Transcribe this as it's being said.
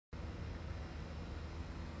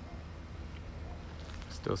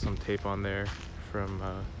Still some tape on there from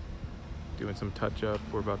doing some touch up.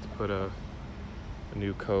 We're about to put a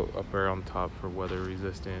new coat up there on top for weather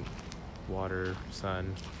resistant, water,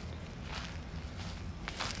 sun.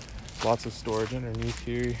 Lots of storage underneath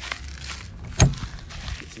here.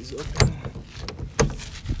 Get these open.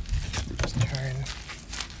 Just turn.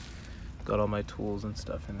 Got all my tools and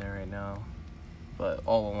stuff in there right now. But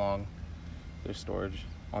all along, there's storage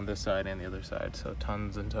on this side and the other side. So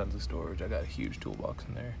tons and tons of storage. I got a huge toolbox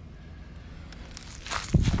in there.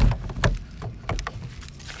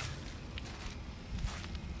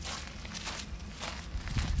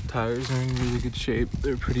 Tires are in really good shape.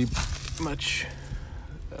 They're pretty much,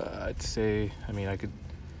 I'd say, I mean,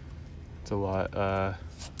 it's a lot,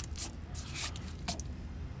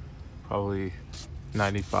 probably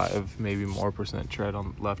 95, maybe more % tread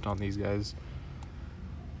left on these guys.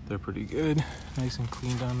 They're pretty good, nice and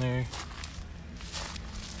clean down there.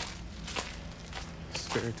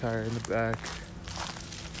 Spare tire in the back.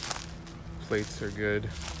 Plates are good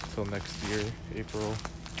until next year, April.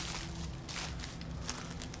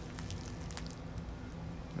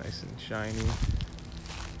 Nice and shiny.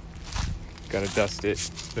 Gotta dust it.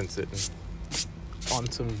 It's been sitting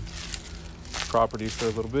on some property for a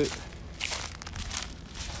little bit.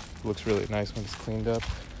 Looks really nice when it's cleaned up.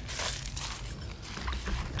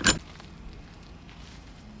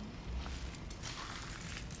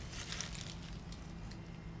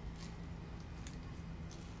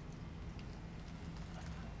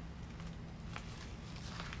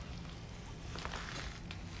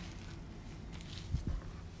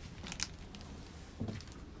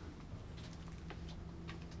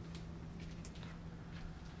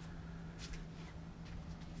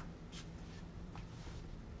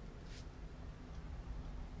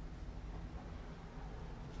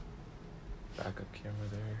 Backup camera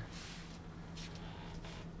there.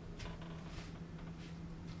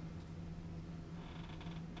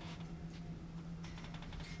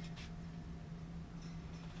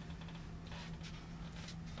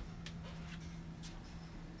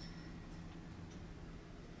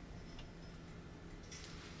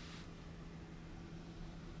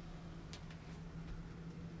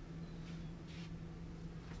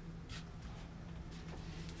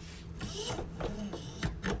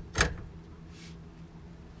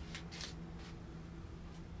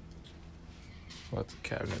 Lots of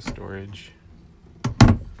cabinet storage.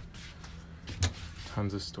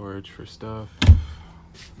 Tons of storage for stuff.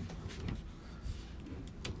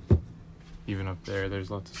 Even up there,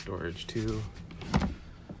 there's lots of storage too.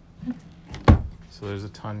 So there's a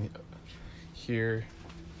ton here.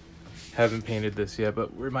 Haven't painted this yet,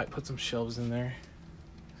 but we might put some shelves in there.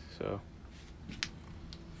 So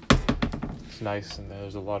it's nice and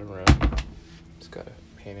there's a lot of room. Just gotta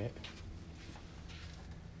paint it.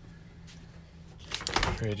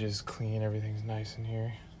 Fridge is clean, everything's nice in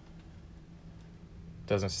here.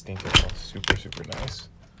 Doesn't stink at all, super, super nice.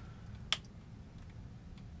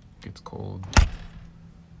 Gets cold.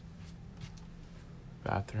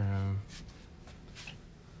 Bathroom.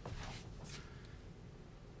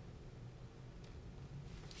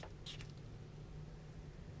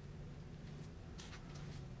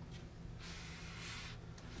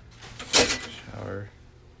 Shower.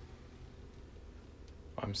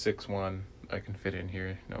 I'm 6'1". I can fit in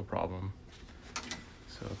here, no problem.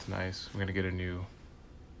 So it's nice. I'm gonna get a new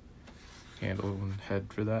handle and head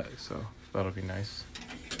for that, so that'll be nice.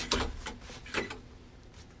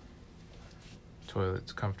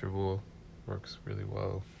 Toilet's comfortable, works really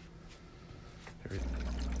well. Everything.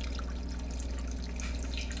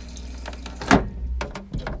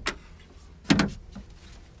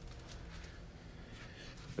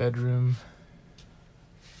 Bedroom,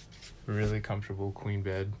 really comfortable queen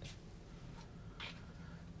bed.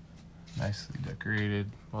 Nicely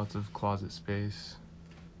decorated, lots of closet space.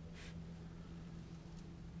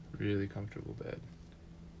 Really comfortable bed.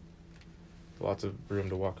 Lots of room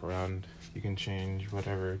to walk around. You can change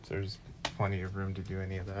whatever. There's plenty of room to do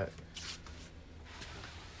any of that.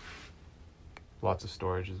 Lots of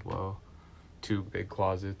storage as well. 2 big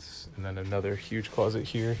closets and then another huge closet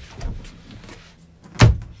here.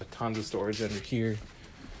 Tons of storage under here.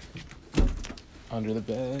 Under the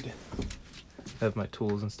bed. I have my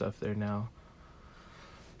tools and stuff there now.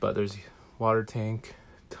 But there's water tank,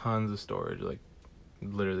 tons of storage, like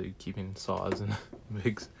literally keeping saws and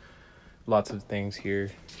MIGs. Lots of things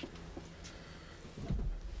here.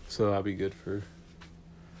 So that'll be good for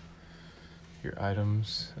your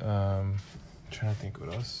items. Trying to think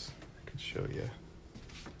what else I could show you.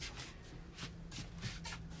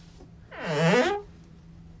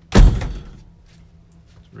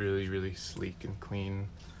 It's really, really sleek and clean.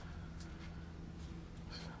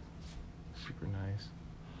 super nice.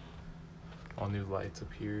 All new lights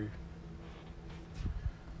up here.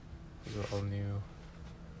 These are all new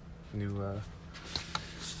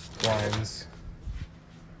blinds.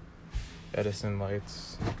 Edison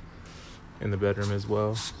lights in the bedroom as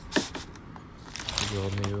well. These are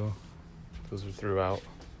all new. Those are throughout.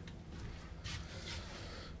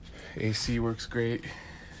 AC works great.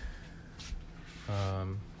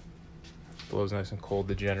 Blows nice and cold.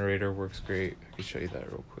 The generator works great. I can show you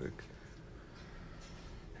that real quick.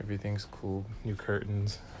 Everything's cool. New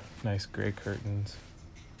curtains, nice gray curtains.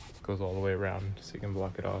 Goes all the way around so you can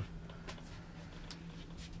block it off.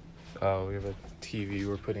 We have a TV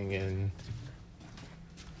we're putting in,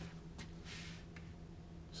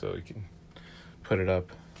 so you can put it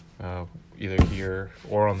up either here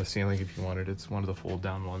or on the ceiling if you wanted. It's one of the fold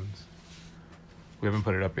down ones. We haven't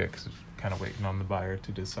put it up yet because we're kind of waiting on the buyer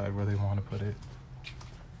to decide where they want to put it.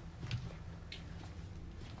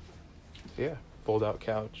 Yeah, fold out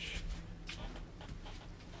couch.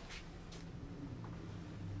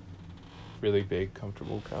 Really big,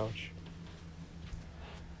 comfortable couch.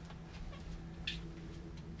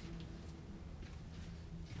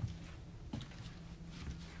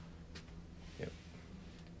 Yep.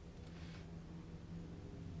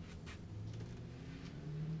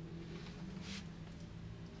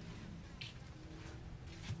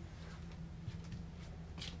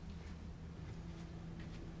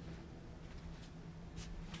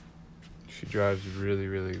 She drives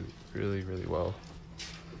really well.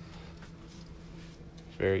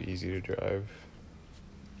 Very easy to drive.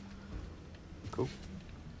 Cool.